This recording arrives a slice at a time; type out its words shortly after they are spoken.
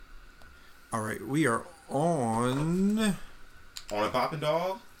All right, we are on. On and popping,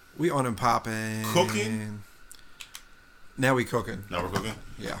 dog. We on and popping. Cooking. Now we cooking. Now we're cooking.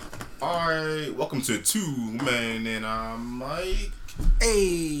 Yeah. All right. Welcome to Two Men and Mike. Hey.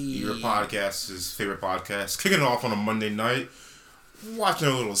 Your podcast's favorite podcast. Kicking it off on a Monday night. Watching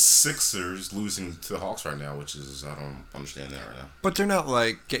a little Sixers losing to the Hawks right now, which is I don't understand that right now. But they're not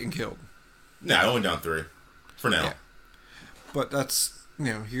like getting killed. Nah, only down 3 for now. Yeah. But that's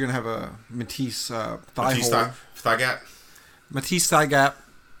you're gonna have a Matisse Matisse Thybulle Matisse Thybulle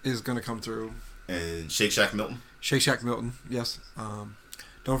is gonna come through. and Shake Shack Milton. Shake Shack Milton, yes.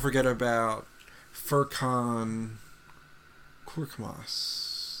 Don't forget about Furkan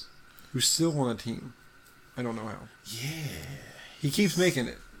Korkmaz, who's still on a team. I don't know how. Yeah. He keeps making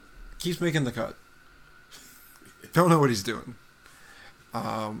it. Keeps making the cut. Don't know what he's doing.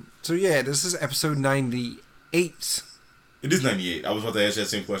 So yeah, this is episode 98. It is 98. I was about to ask you that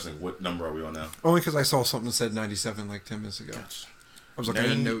same question. What number are we on now? Only because I saw something that said 97 like 10 minutes ago. Gotcha. I was looking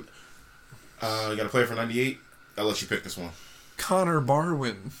at a note. You got a player for 98? I'll let you pick this one. Connor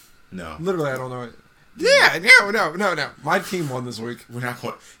Barwin. No. Literally, I don't know it. Yeah, no. My team won this week. We're not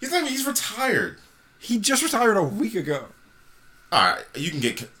going. He's retired. He just retired a week ago. All right, you can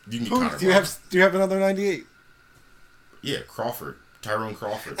get Connor. Do you have another 98? Yeah, Crawford, Tyrone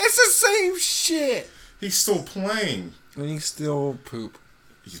Crawford. It's the same shit. He's still playing. And he's still poop.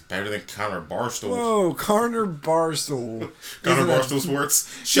 He's better than Connor Barstool. Whoa, Connor Barstool. Connor Barstool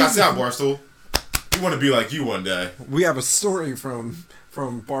Sports. Shouts out Barstool. We want to be like you one day. We have a story from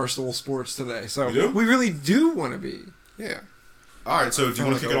Barstool Sports today, so You do? we really do want to be. Yeah. All right, so do you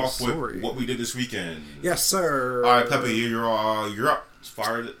want to kick it off story. with what we did this weekend? Yes, sir. All right, Pepe, you're up.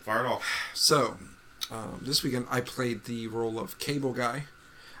 Fire it off. So, this weekend I played the role of Cable Guy.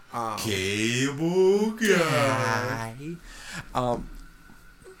 Cable Guy.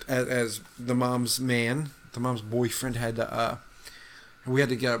 As the mom's man, the mom's boyfriend had to, we had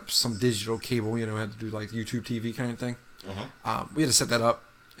to get up some digital cable, had to do like YouTube TV kind of thing. Uh-huh. We had to set that up,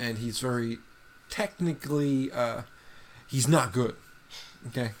 and he's very technically, he's not good.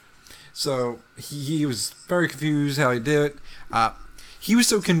 Okay. So he was very confused how he did it. He was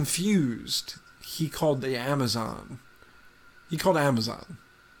so confused, he called the Amazon. He called Amazon.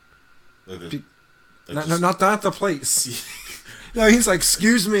 Not the place. No, he's like,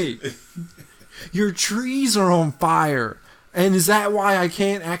 excuse me. Your trees are on fire. And is that why I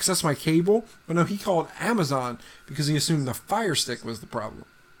can't access my cable? But no, he called Amazon because he assumed the Fire Stick was the problem.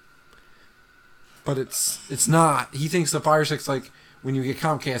 But it's not. He thinks the Fire Stick's like when you get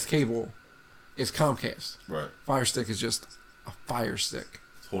Comcast cable, it's Comcast. Right. Fire Stick is just a Fire Stick.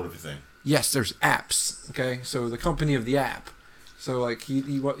 It's a whole different thing. Yes, there's apps. Okay, so the company of the app. So like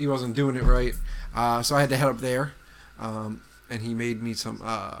he wasn't doing it right. So I had to head up there, and he made me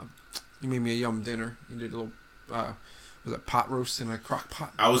he made me a yum dinner. He did a little was it pot roast in a crock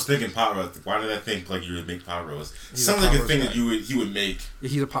pot? I was thinking pot roast. Why did I think like you would make pot roast? Sounds like a thing that he would make. Yeah,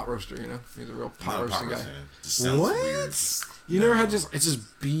 he's a pot roaster, He's a real pot roasting guy. Just sounds what? Weird. You never had it's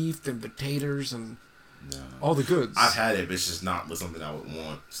just beef and potatoes and all the goods. I've had it, but it's just not something I would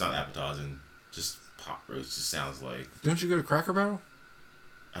want. It's not appetizing. Just pot roast just sounds like. Don't you go to Cracker Barrel?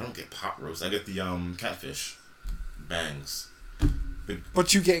 I don't get pot roast. I get the catfish bangs.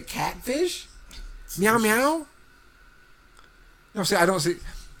 But you get catfish? Meow meow. No, see, I don't see.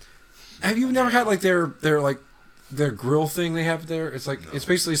 Have you never had like their grill thing they have there? It's like it's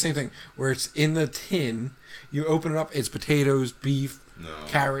basically the same thing where it's in the tin. You open it up, it's potatoes, beef,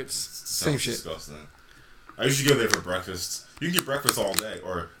 carrots, same shit. Disgusting. I usually go there for breakfast. You can get breakfast all day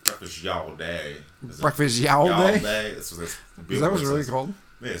or breakfast y'all day. Breakfast y'all day. That's what is that what's really called?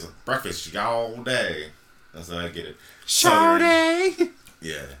 Yeah, it's a breakfast y'all day. That's how I get it. Sharday.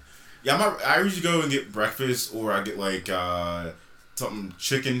 Yeah. Yeah, I usually go and get breakfast, or I get like something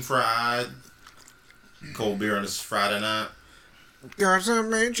chicken fried, cold beer on this Friday night. Got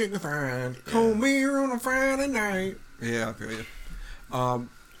some chicken fried, cold beer on a Friday night. Yeah, I feel you.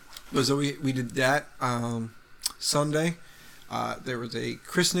 So we did that Sunday. There was a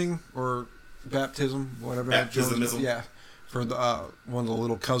christening or baptism, whatever. Baptismism. Yeah, for the one of the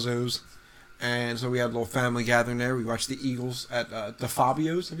little cousins. And so we had a little family gathering there. We watched the Eagles at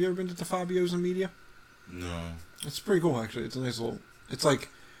DeFabio's. Have you ever been to DeFabio's in Media? No. It's pretty cool, actually. It's a nice little... It's like...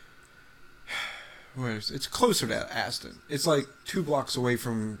 It's closer to Aston. It's like 2 blocks away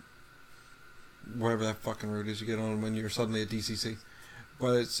from whatever that fucking road is you get on when you're suddenly at DCC.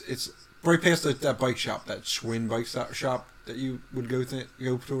 But it's right past that bike shop, that Schwinn bike shop that you would go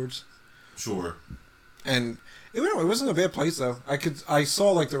towards. Sure. And... It wasn't a bad place though. I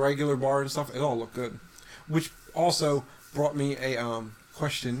saw like the regular bar and stuff. It all looked good, which also brought me a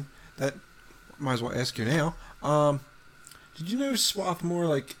question that might as well ask you now. Did you know Swarthmore,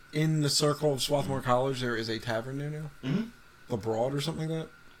 like in the circle of Swarthmore College, there is a tavern there now? Mm-hmm. The Broad or something like that?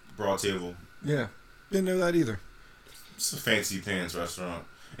 Broad Table. Yeah. Didn't know that either. It's a fancy pants restaurant.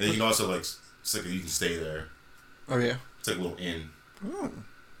 And you can also, like, it's like you can stay there. Oh, yeah? It's like a little inn. Oh.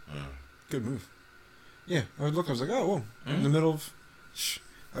 Yeah. Good move. Yeah. I was like, oh, whoa. In the middle of...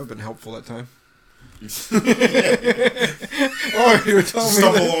 that would have been helpful that time. Oh, you were telling me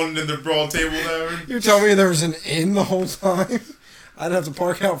Stumble on in the Broad Table Tavern? You're telling me there was an inn the whole time? I'd have to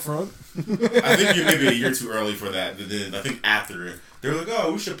park out front. I think you're maybe a year too early for that. But then I think after it, they were like,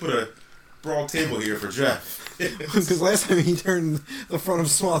 oh, we should put a Broad Table here for Jeff. Because last time he turned the front of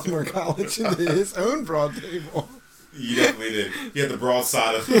Swarthmore College into his own Broad Table. You definitely did. He had the broad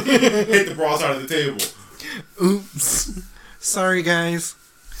side of hit the broad side of the table. Oops. Sorry, guys.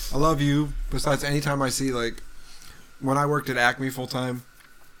 I love you. Besides, anytime I see, like, when I worked at Acme full time,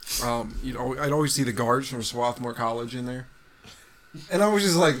 I'd always see the guards from Swarthmore College in there. And I was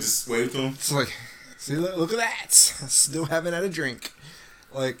just like... Just wave to them. It's like, see, look at that. Still haven't had a drink.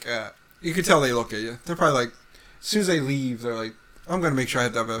 Like, you could tell they look at you. They're probably like, as soon as they leave, they're like, I'm going to make sure I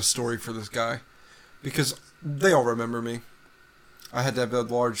have to have a story for this guy. Because they all remember me. I had to have a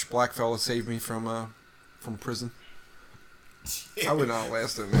large black fella save me from prison. I would not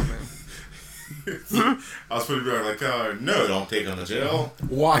last in that, man. I was pretty like, no, don't take him to jail.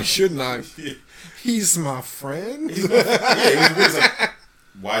 Why shouldn't I? He's my friend. He was like,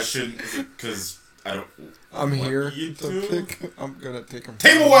 why shouldn't? Because I don't. I'm here to pick. I'm gonna take him.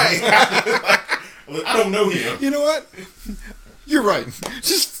 Take him away. I don't know him. You know what? You're right.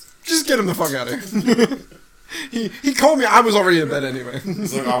 Just get him the fuck out of here. He called me. I was already in bed anyway.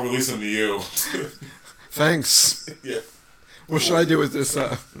 It's like, I'll release him to you. Thanks. Yeah. What should I do with this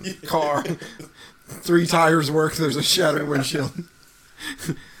car? 3 tires work. There's a shattered windshield.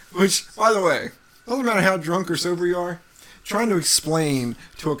 Which, by the way, doesn't matter how drunk or sober you are. Trying to explain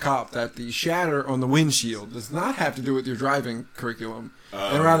to a cop that the shatter on the windshield does not have to do with your driving curriculum,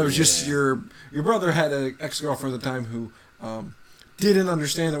 and rather just your brother had an ex-girlfriend at the time who didn't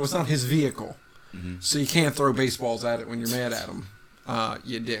understand that it was not his vehicle, so you can't throw baseballs at it when you're mad at him,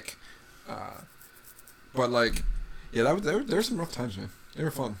 you dick. But like, yeah, there were some rough times, man. They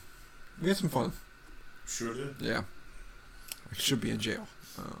were fun. We had some fun. Sure did. Yeah, I should be in jail.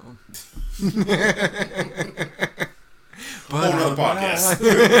 But whole other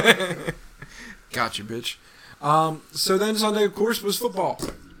podcast. Gotcha, bitch. So then Sunday, of course, was football.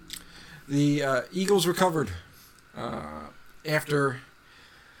 The Eagles recovered after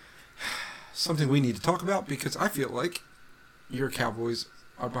something we need to talk about because I feel like your Cowboys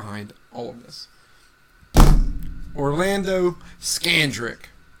are behind all of this. Orlando Scandrick,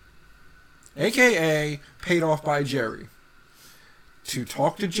 a.k.a. paid off by Jerry, to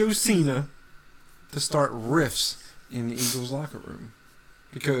talk to Josina to start riffs in the Eagles locker room.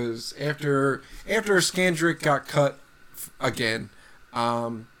 Because after Scandrick got cut again,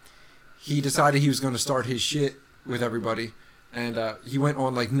 he decided he was going to start his shit with everybody. And he went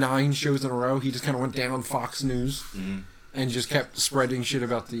on like 9 shows in a row. He just kind of went down Fox News and just kept spreading shit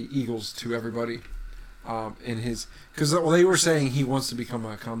about the Eagles to everybody. Because they were saying he wants to become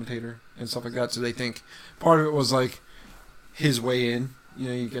a commentator and stuff like that. So they think part of it was like his way in. You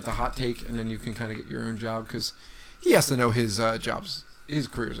know, you get the hot take and then you can kind of get your own job because he has to know his his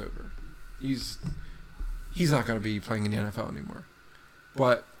career's over. He's not going to be playing in the NFL anymore.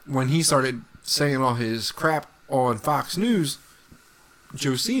 But when he started saying all his crap on Fox News,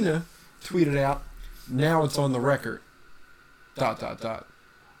 Josina tweeted out, "Now it's on the record. ...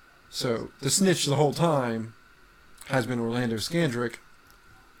 So the snitch the whole time has been Orlando Scandrick,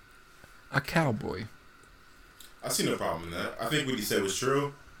 a cowboy. I see no problem in that. I think what he said was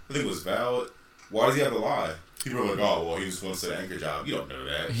true. I think it was valid. Why does he have to lie? People are like, oh, well, he just wants an anchor job. You don't know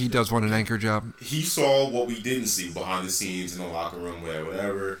that. He does want an anchor job. He saw what we didn't see behind the scenes in the locker room,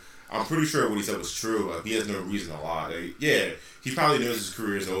 whatever. I'm pretty sure what he said was true. Like, he has no reason to lie. Like, yeah, he probably knows his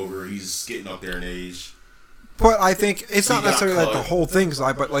career is over. He's getting up there in age. But I think it's not necessarily like the whole thing's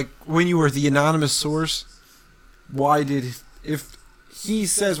lie, but like when you were the anonymous source, if he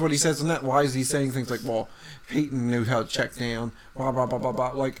says what he says on that, why is he saying things like, well, Peyton knew how to check down, blah, blah, blah, blah,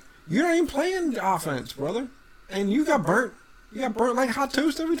 blah. Like, you're not even playing offense, brother. And you got burnt. You got burnt like hot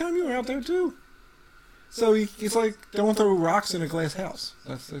toast every time you were out there, too. So he's like, don't throw rocks in a glass house.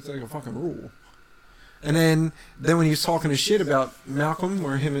 That's like a fucking rule. And then when he was talking his shit about Malcolm,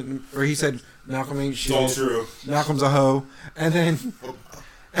 where he said Malcolm ain't shit. It's all true. Malcolm's a hoe. And then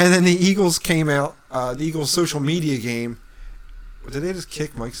the Eagles came out. The Eagles social media game. Did they just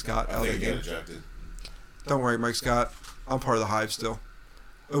kick Mike Scott out of the game? Ejected. Don't worry, Mike Scott. I'm part of the Hive still.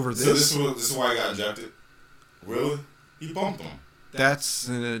 over So this. this is why he got ejected? Really? He bumped him. That's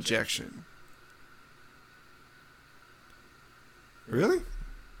an ejection. Really?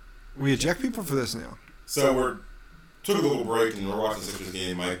 We eject people for this now. So we're took a little break and we're watching the Sixers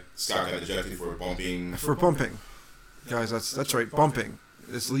game. Mike Scott got ejected for bumping. For bumping. Guys, that's right, bumping.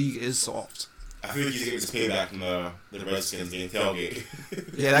 This league is soft. I feel like he's getting his payback from the Redskins game tailgate.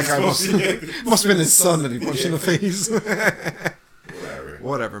 Yeah, that guy must have been his son that he punched in the face.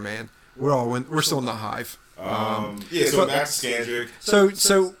 Whatever, man. We're still in the hive. So back to Skandrick.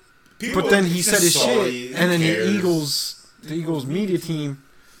 So People, but then he said his sorry, shit, who and then cares? the Eagles media team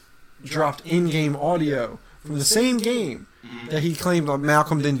dropped in-game audio from the same game that he claimed like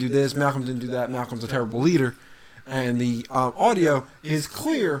Malcolm didn't do this, Malcolm didn't do that, Malcolm's a terrible leader. And the audio is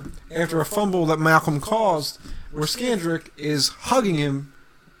clear after a fumble that Malcolm caused, where Skandrick is hugging him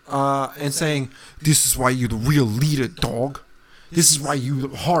and saying, "This is why you're the real leader, dog. This is why you're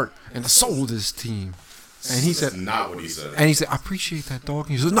the heart and the soul of this team." And he said, That's not what he said. and he said, "I appreciate that, dog."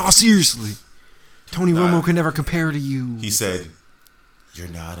 And he said, "No, seriously, Tony Romo can never compare to you." He said, "You're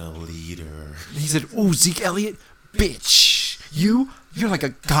not a leader." He said, "Oh, Zeke Elliott, bitch, you're like a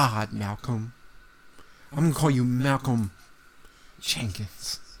god, Malcolm. I'm gonna call you Malcolm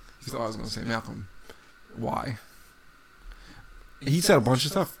Jenkins." He thought I was gonna say Malcolm. Why? He said a bunch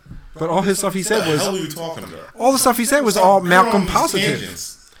of stuff, but all his stuff he said What the was hell are you talking about? all the stuff he said was all Malcolm You're on positive.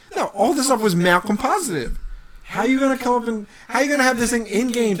 tangents. No, all this stuff was Malcolm positive. How you gonna come up and how you gonna have this thing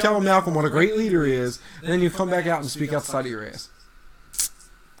in game telling Malcolm what a great leader he is, and then you come back out and speak outside of your ass?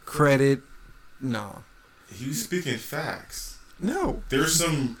 Credit, no, He was speaking facts. no. There's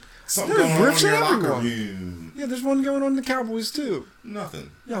something There's going on rips in your in locker everyone. room. Yeah, there's one going on in the Cowboys too.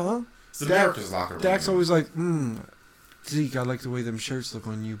 Nothing. Yeah, huh? It's the America's locker room. Dak's always like, Zeke, I like the way them shirts look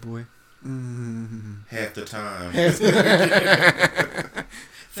on you, boy. Half the time.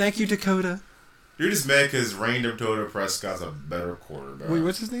 Thank you, Dakota. You're just mad because Rain Dakota Prescott's a better quarterback. Wait,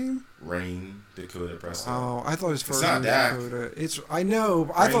 what's his name? Rain Dakota Prescott. Oh, I thought his first not name was Dak. Dakota. I know,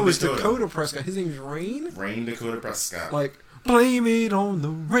 but I Rain thought it was Dakota. Dakota Prescott. His name's Rain? Rain Dakota Prescott. Like, blame it on the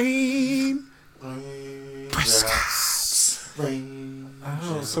rain. Rain Prescott's. Rain.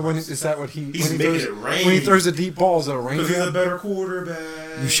 Oh, so is that what he... He's when he making throws, it rain. When he throws the deep balls, it'll rain Because he's a down? better quarterback.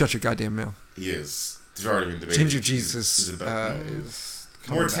 You shut your goddamn mouth. He is. He's already been debated. Ginger He's Jesus a better, is...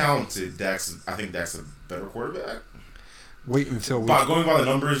 more coming back. talented. I think Dak's a better quarterback. Wait until we... Going by the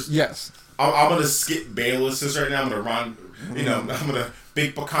numbers, Yes. I'm gonna skip Bayless this right now. I'm gonna run. I'm gonna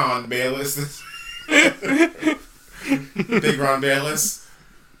big pecan Bayless. Big Ron Bayless.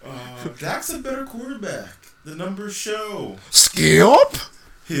 Dak's a better quarterback. The numbers show. Skip?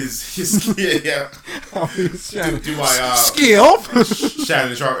 His yeah. Oh, he's Shannon. Do my Skip?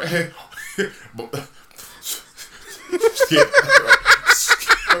 Shannon Sharp. Skip.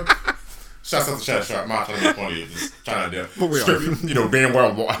 Shouts out to Shannon Sharp. I'm not trying to be funny. Just trying to But we are. damn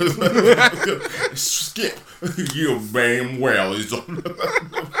well. Skip. You damn well is.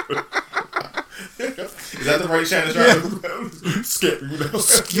 Is that the right Shannon Sharp? Skip.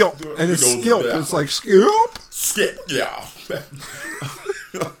 Skip. And it's He goes skip. back. It's like skip? Skip. Yeah.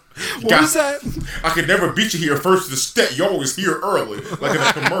 What is that? I could never beat you here first to the step. You always here early, like in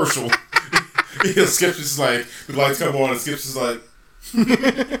a commercial. Skip's just like the lights come on, and Skip's just like,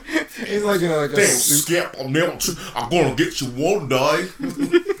 It's like, like a "Damn, soup. Skip, I'm gonna get you one day."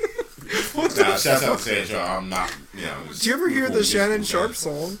 Nah, shouts out to Shannon Sharp. I'm not. Did you ever hear the Shannon Sharp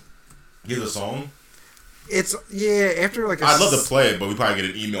song? Hear the song? It's after like a... I'd love to play it, but we probably get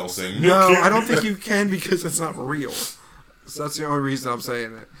an email saying No, I don't think you can because it's not real. So that's the only reason I'm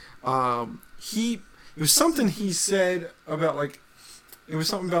saying it. It was something he said about like, it was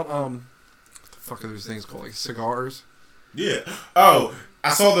something about what the fuck are those things called, like cigars? Yeah. Oh, I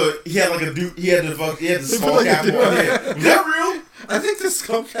saw he had like a dude. He had the skull like a cap on. dude. Yeah. Was that real? I think the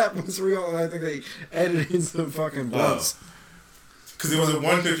skull cap was real, and I think they edited in some fucking blunts. Because there was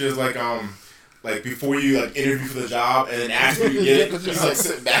one picture, it's like before you like interview for the job, and then after you get it, he's like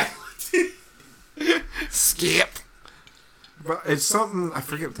sitting back. Skip. But it's something, I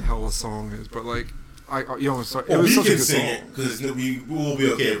forget what the hell the song is, but like, it was such a we good can song. sing it because we will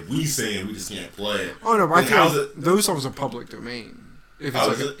be okay if we sing it. We just can't play it. Oh no, but I And feel how's like those songs are public domain. If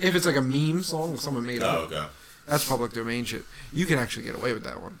it's, if it's like a meme song that someone made up, okay. that's public domain shit. You can actually get away with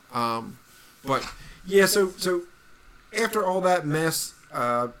that one. But yeah, so after all that mess,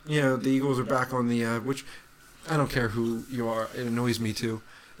 the Eagles are back on the which I don't care who you are, it annoys me too.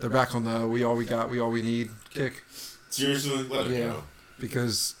 They're back on the we all we got, we all we need kick. Seriously, let it go.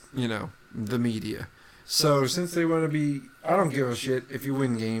 Because the media. So since they want to be, I don't give a shit if you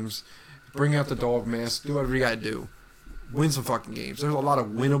win games. Bring out the dog mask. Do whatever you gotta do. win some fucking games. There's a lot of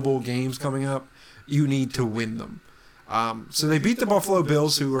winnable games coming up. You need to win them. So they beat the Buffalo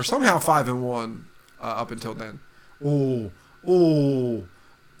Bills, who were somehow 5-1 up until then.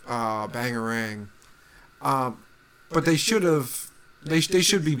 Bangarang. But they should have. They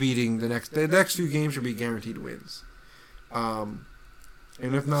should be beating the next few games should be guaranteed wins. And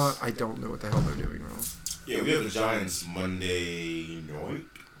if not, I don't know what the hell they're doing wrong. Yeah, we have the Giants Monday night.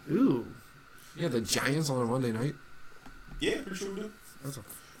 Ooh. Yeah, the Giants on a Monday night. Yeah, pretty sure we do. That's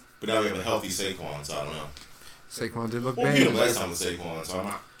But now we have a healthy Saquon, so I don't know. Saquon did look Well, we beat him bad. last time with Saquon, so I'm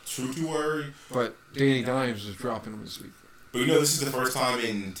not too worried. But Danny Dimes is dropping him this week. But you know, this is the first time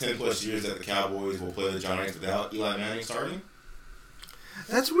in 10 plus years that the Cowboys will play the Giants without Eli Manning starting.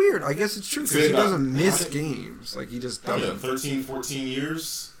 That's weird. I guess it's true because he doesn't miss games. Like, he just doesn't. 13, 14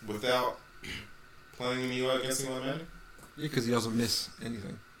 years without playing against Eli Manning? Yeah, because he doesn't miss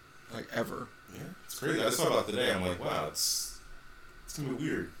anything. Like, ever. Yeah, it's crazy. I just thought about it today. I'm like, wow, it's going to be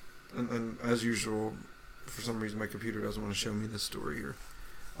weird. And as usual, for some reason my computer doesn't want to show me this story here.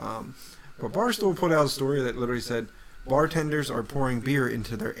 But Barstool put out a story that literally said, bartenders are pouring beer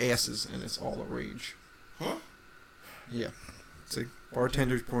into their asses, and it's all the rage. Huh? Yeah. See?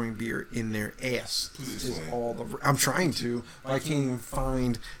 Bartenders pouring beer in their ass Please is explain. all the... I'm trying to, but I can't even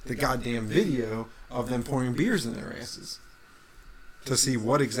find the goddamn video of them pouring beers in their asses to see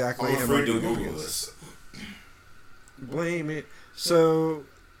what exactly I'm am I afraid to doing Google against. this. Blame it. So,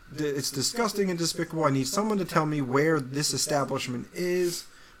 it's disgusting and despicable. I need someone to tell me where this establishment is,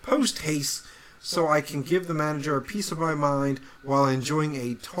 post haste, so I can give the manager a piece of my mind while enjoying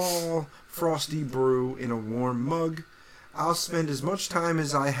a tall, frosty brew in a warm mug. I'll spend as much time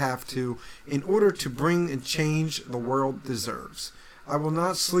as I have to in order to bring and change the world deserves. I will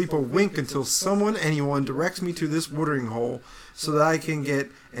not sleep a wink until anyone directs me to this watering hole so that I can get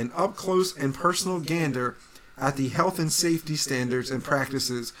an up-close and personal gander at the health and safety standards and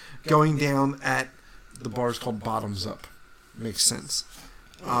practices going down at the bar's called Bottoms Up. Makes sense.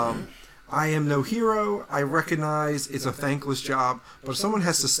 I am no hero. I recognize it's a thankless job, but someone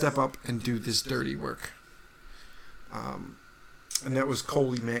has to step up and do this dirty work. And that was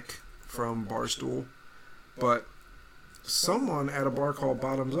Coley Mick from Barstool. But someone at a bar called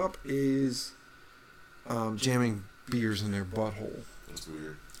Bottoms Up is jamming beers in their butthole. That's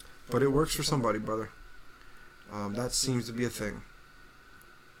weird. But it works for somebody, brother. That seems to be a thing.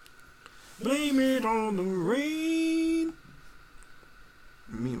 Blame it on the rain.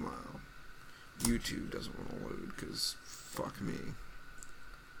 Meanwhile, YouTube doesn't want to load because fuck me.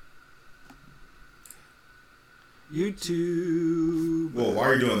 YouTube. Well, while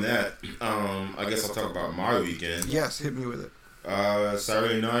you're doing that, I guess I'll talk about my weekend. Yes, hit me with it.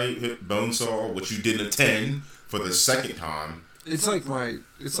 Saturday night, hit Bonesaw, which you didn't attend for the second time. It's like my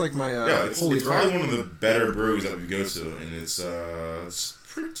Yeah, it's holy probably grail. one of the better breweries that we go to, and it's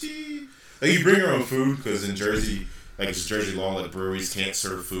pretty. Like, you bring your own food because in Jersey, like, it's Jersey law that breweries can't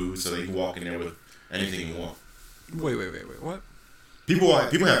serve food, so they can walk in there with anything you want. Wait, what? People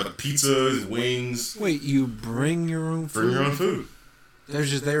have like pizzas, wings. Wait, you bring your own food? Bring your own food. They're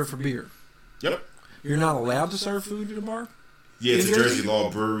just there for beer. Yep. You're not allowed to serve food at a bar? Yeah, it's In a Jersey? Jersey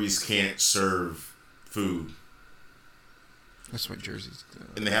law. Breweries can't serve food. That's what Jersey's doing.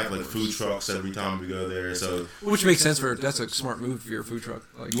 And they have like food trucks every time we go there. So Which makes sense that's a smart move for your food truck.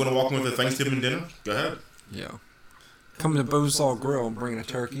 Like, you want to walk in with a Thanksgiving dinner? Go ahead. yeah. Come to Bonesaw Grill and bring a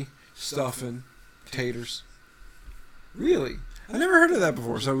turkey, stuffing, taters. Really? I never heard of that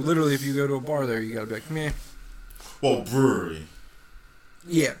before. So literally, if you go to a bar there, you gotta be like, meh. Well, brewery.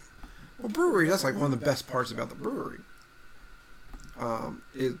 Yeah. Well, brewery, that's like one of the best parts about the brewery.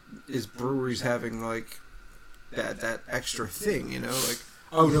 Is breweries having like that extra thing, you know? Like,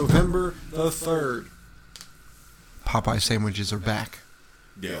 oh, November the 3rd. Popeye sandwiches are back.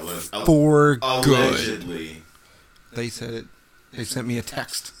 Yeah, For good. allegedly. They said it. They sent me a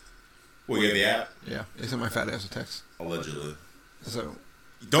text. Well, yeah, the app. Yeah, they sent my fat ass a text. Allegedly. So,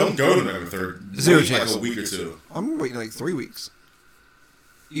 Don't go to November 3rd. Zero Wait chance. Like a week or two. I'm waiting like 3 weeks.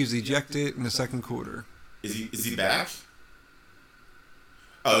 He was ejected in the second quarter. Is he back?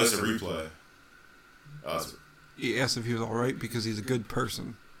 Oh, that's a replay. He asked if he was alright because he's a good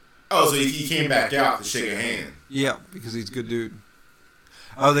person. So he came back out to shake a hand. Yeah, because he's a good dude.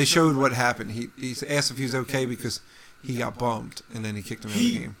 Oh, they showed what happened. He asked if he was okay because he got bumped, and then he kicked him out of the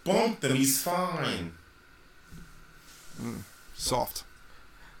He game. bumped him. He's fine. Soft.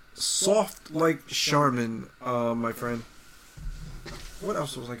 Soft like Charmin, my friend. What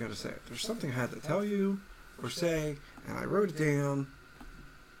else was I going to say? There's something I had to tell you or say, and I wrote it down.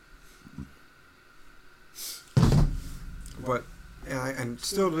 But, and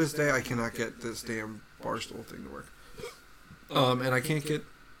still to this day, I cannot get this damn Barstool thing to work. And I can't get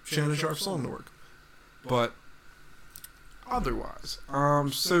Shannon Sharp's song to work. But otherwise,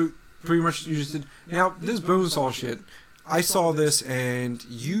 so pretty much you just did. Now this Bonesaw shit, I saw this and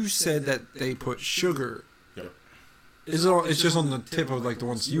you said that they put sugar. Yep. Is it? It's just on the tip of like the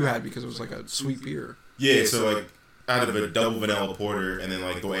ones you had because it was like a sweet beer. Yeah, so like out of a double vanilla porter, and then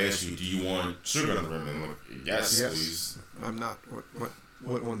like they'll ask you, do you want sugar on the rim? And I'm like, yes, please. I'm not.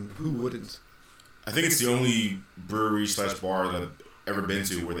 What one? Who wouldn't? I think it's the only brewery / bar that I've ever been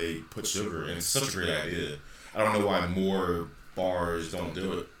to where they put sugar, and it's such a great idea. I don't know why more bars don't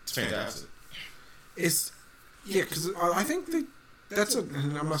do it. It's fantastic. It's because I think that's a.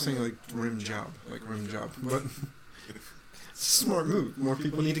 I'm not saying like rim job, but it's a smart move. More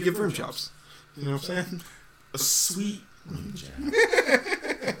people need to give rim jobs. You know what I'm saying? A sweet rim job.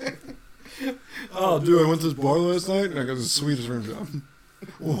 Oh, dude, I went to this bar last night and I got the sweetest rim job.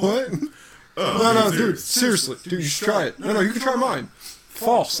 What? No, dude, seriously. Dude, you should try it. No, you can try mine.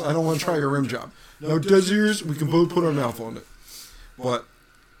 False. I don't want to try your rim job. No, Desirs, we can both put our mouth on it. But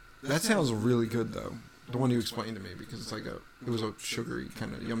that sounds really good, though. The one you explained to me, because it's like it was a sugary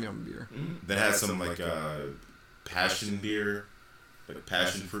kind of yum beer. That had some like passion beer, like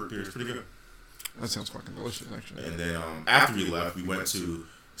passion fruit beer. It's pretty good. That sounds fucking delicious, actually. And then after we left, we went to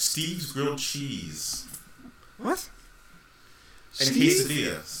Steve's Grilled Cheese. What? And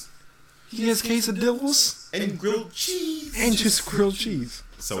quesadillas. He has quesadillas? And grilled cheese. And just grilled cheese.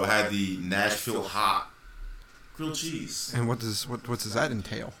 So I had the Nashville Hot grilled cheese. And what does that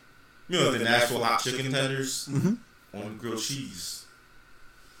entail? You know, the Nashville Hot chicken tenders on grilled cheese.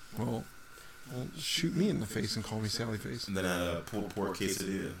 Well, shoot me in the face and call me Sally Face. And then a pulled pork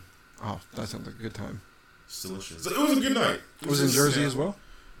quesadilla. Oh, that sounds like a good time. It's delicious. It was a good night. It was in Jersey as well?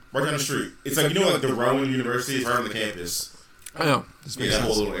 Right down the street. It's like, you know, like the Rowan University is right on the campus. I know. Yeah, that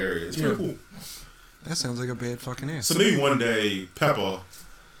whole little area. It's pretty cool. That sounds like a bad fucking ass. So maybe one day Peppa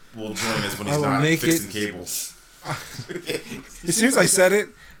will join us when he's not fixing cables. As soon as I said it,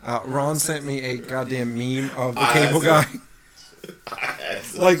 Ron sent me a goddamn meme of the cable guy.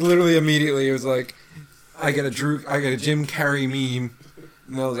 Like literally immediately, it was like, I got a Jim Carrey meme,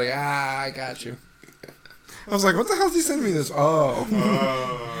 and I was like, I got you. I was like, what the hell is he sending me this? Oh,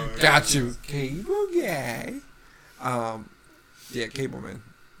 got you, cable guy. Yeah, cable man,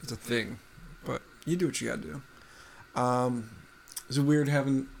 it's a thing, but you do what you gotta do. Is it weird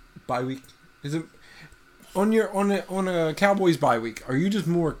having bye week? Is it on a Cowboys bye week? Are you just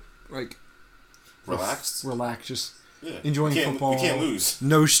more like relaxed, just enjoying football? You can't lose.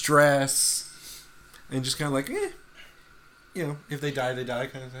 No stress, and just kind of like, you know, if they die, they die,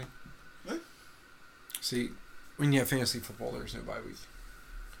 kind of thing. What? See, when you have fantasy football, there's no bye week.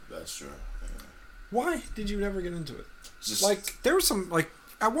 That's true. Yeah. Why did you never get into it? Just like there was some like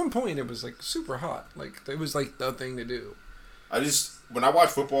at one point it was like super hot. Like it was like the thing to do. When I watch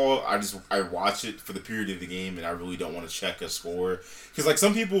football, I watch it for the period of the game, and I really don't want to check a score because like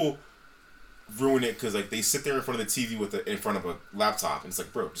some people ruin it because like they sit there in front of the TV in front of a laptop, and it's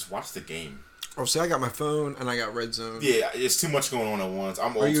like, bro, just watch the game. Oh, see, I got my phone and I got Red Zone. Yeah, it's too much going on at once.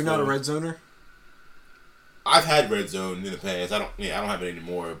 Are you not a Red Zoner? I've had Red Zone in the past. I don't have it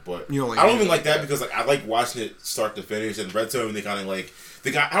anymore. But I don't even like that because like I like watching it start to finish. And Red Zone, they kind of like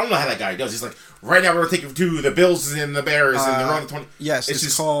the guy. I don't know how that guy does. He's like, right now we're gonna take it to the Bills and the Bears, and they're on the 20. Yes, it's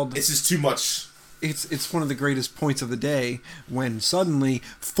just too much. It's one of the greatest points of the day when suddenly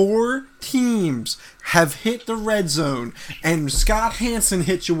 4 teams have hit the red zone and Scott Hansen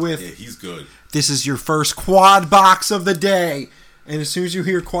hit you with. Yeah, he's good. This is your first quad box of the day, and as soon as you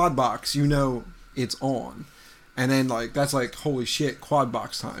hear quad box, you know it's on. And then like that's like holy shit, quad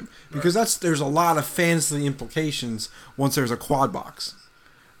box time, because there's a lot of fantasy implications once there's a quad box,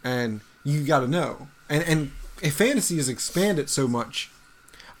 and you got to know. And fantasy has expanded so much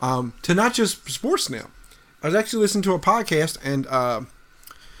to not just sports now. I was actually listening to a podcast, and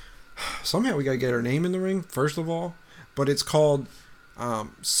somehow we got to get our name in the ring first of all, but it's called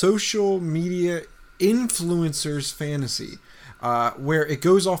Social Media Influencers Fantasy, where it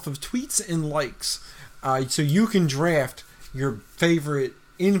goes off of tweets and likes. So you can draft your favorite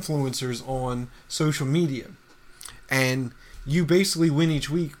influencers on social media. And you basically win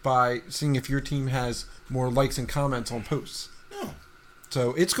each week by seeing if your team has more likes and comments on posts. Oh.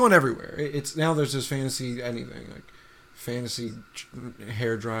 So it's going everywhere. It's now there's this fantasy anything. Like fantasy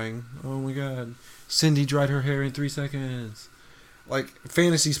hair drying. Oh my god. Cindy dried her hair in 3 seconds. Like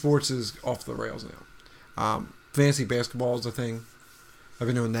fantasy sports is off the rails now. Fantasy basketball is a thing. I've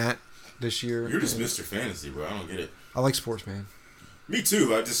been doing that this year. You're just Mr. Fantasy, bro. I don't get it. I like sports, man. Me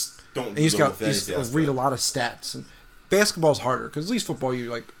too. I just don't. And you just read a lot of stats. And basketball's harder because at least football,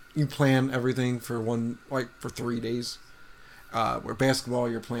 you plan everything for for 3 days, Where basketball,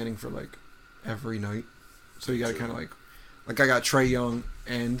 you're planning for like every night, so you got to kind of like I got Trae Young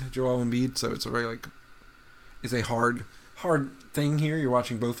and Joel Embiid, so it's a very like it's a hard thing here. You're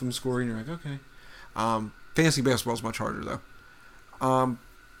watching both of them score, and you're like, okay. Fantasy basketball is much harder though.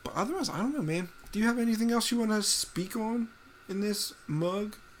 But otherwise, I don't know, man. Do you have anything else you want to speak on in this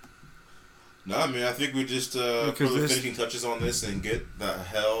mug? No, I mean, I think we just put the finishing touches on this and get the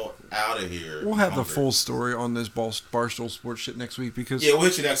hell out of here. We'll have the full story on this Barstool Sports shit next week because we'll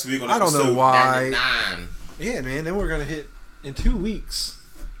hit you next week on I don't know why. 99. Yeah, man. Then we're gonna hit in 2 weeks.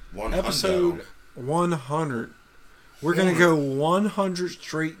 Episode 100. We're gonna go 100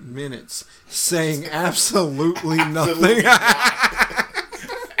 straight minutes saying absolutely nothing.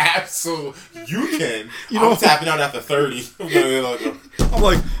 You can. I'm tapping out after 30. I'm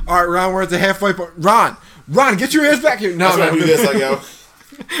like, all right, Ron, we're at the halfway point. Ron, get your ass back here. No, I do this. I go.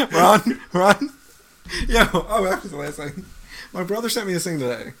 Ron. After the last thing, my brother sent me this thing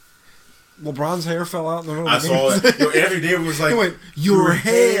today. LeBron's hair fell out in the middle of the game. I saw it. Every day was like, he went, your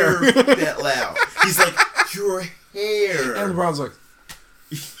hair. That loud. He's like, your hair. And LeBron's like,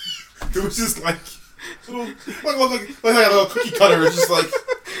 it was just like a little cookie cutter. It's just like,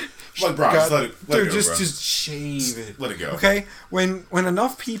 bro, just let it go, just shave it. Let it go. Okay? When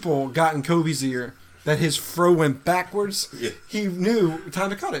enough people got in Kobe's ear that his fro went backwards, he knew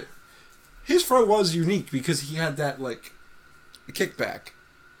time to cut it. His fro was unique because he had that, like, kickback.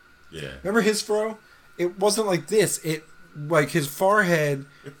 Yeah. Remember his fro? It wasn't like this. It, like, his forehead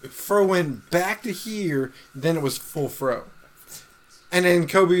fro went back to here, then it was full fro. And then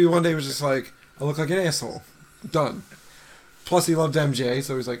Kobe one day was just like, I look like an asshole. Done. Plus, he loved MJ,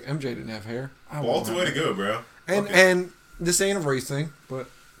 so he's like, MJ didn't have hair. Bald's the way to go, bro. And this ain't a race thing, but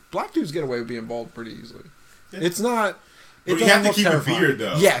black dudes get away with being bald pretty easily. Yeah. It's not. But you have to keep terrifying. A beard,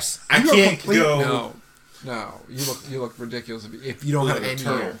 though. Yes, I can't go. No, you look ridiculous if you don't have any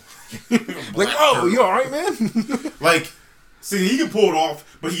hair. Like, oh, you all right, man? Like, see, he can pull it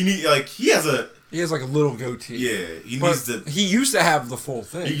off, but he has like a little goatee. Yeah, he used to have the full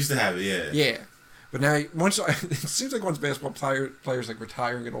thing. He used to have it, yeah. Yeah, but now it seems like once basketball players like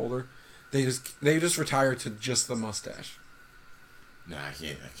retire and get older, they just retire to just the mustache. Nah, I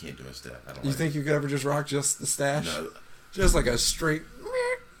can't do a stash. You think you could ever just rock just the stash? No. Just like a straight.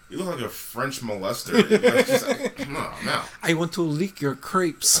 You look like a French molester. Just like, no. I want to lick your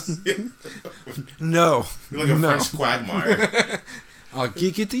crepes. No. You look like a French quagmire.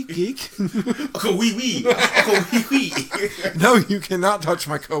 Geekity geek. Wee wee. No, you cannot touch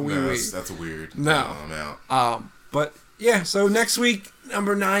my wee wee. That's weird. No. I'm out. But yeah, so next week,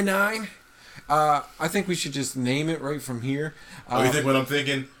 number 99. I think we should just name it right from here. You think what I'm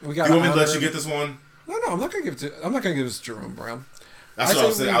thinking? You want me to let you get this one? No, I'm not gonna give it to Jerome Brown. That's what I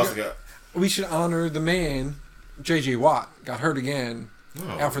was saying. We should honor the man, J.J. Watt. Got hurt again.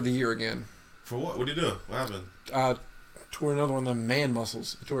 Out for the year again. For what? What did he do? What happened? Tore another one of the man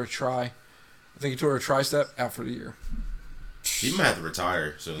muscles. He tore a tri. I think he tore a tricep. Out for the year. He might have to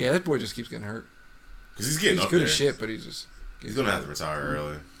retire. So. Yeah, that boy just keeps getting hurt. Because he's getting up there. He's good as shit, but he's going to have to retire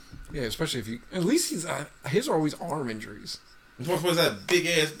early. Yeah, especially if you... At least his are always arm injuries. What was that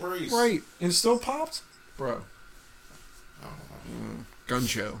big-ass brace? Right. And it still popped? Bro. Gun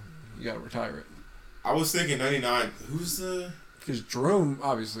show. You gotta retire it. I was thinking 99. Who's the... Because Jerome,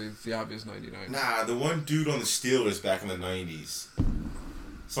 obviously, is the obvious 99. Nah, the one dude on the Steelers back in the 90s.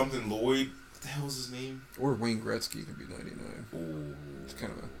 Something Lloyd. What the hell was his name? Or Wayne Gretzky could be 99. Ooh. That's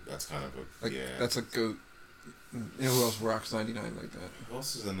kind of a... Like, yeah. That's a goat. You know who else rocks 99 like that? Who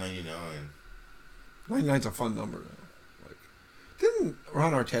else is a 99? 99's a fun number, though. Like, didn't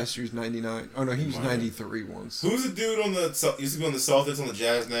Ron Artest use 99? Oh, no, he used 93 once. Who's the dude used to be on the Celtics on the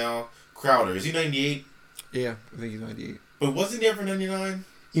Jazz now? Crowder. Is he 98? Yeah, I think he's 98. But wasn't he ever 99?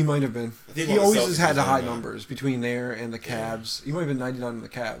 He might have been. He always has had the high numbers between there and the Cavs. Yeah. He might have been 99 in the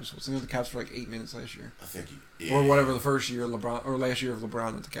Cavs. Wasn't he with the Cavs for like 8 minutes last year? I think or whatever the first year LeBron or last year of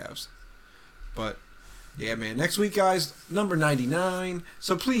LeBron with the Cavs. But yeah, man. Next week, guys, number 99.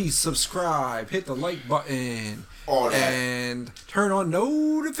 So please subscribe, hit the like button, and turn on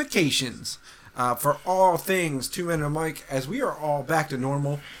notifications for all things Two Men and a Mic, as we are all back to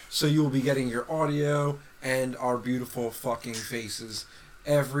normal. So you will be getting your audio and our beautiful fucking faces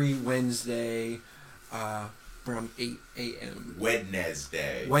every Wednesday around 8 a.m.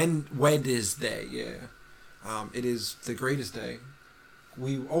 Wednesday. Wednesday, yeah. It is the greatest day.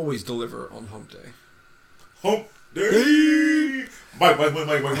 We always deliver on Hump Day. Hump Day! Mike.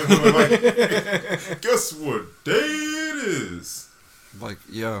 Guess what day it is? Like,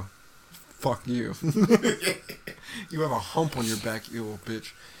 yo, fuck you. You have a hump on your back, you little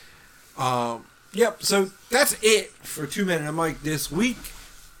bitch. Yep. So that's it for 2 Minute a Mic this week.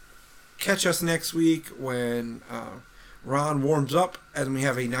 Catch us next week when Ron warms up, and we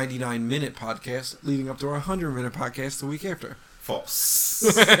have a 99-minute podcast leading up to our 100-minute podcast the week after.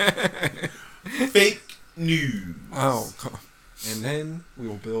 False. Fake news. Oh, and then we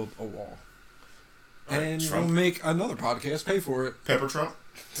will build a wall. And we'll make another podcast pay for it. Pepper Trump?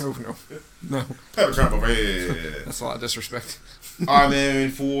 Oh, no. Pepper Trump over here. That's a lot of disrespect. Alright, man,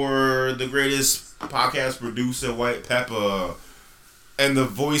 for the greatest podcast producer, White Pepper, and the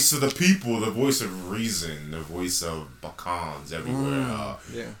voice of the people, the voice of reason, the voice of Bacons everywhere.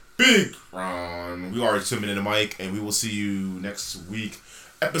 Yeah. Big Ron. We are 2 Minute a Mic, and we will see you next week.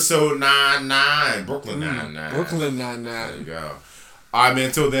 Episode 99. Brooklyn 99. Brooklyn 99. There you go. Alright, man,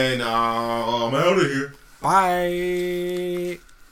 until then, I'm out of here. Bye.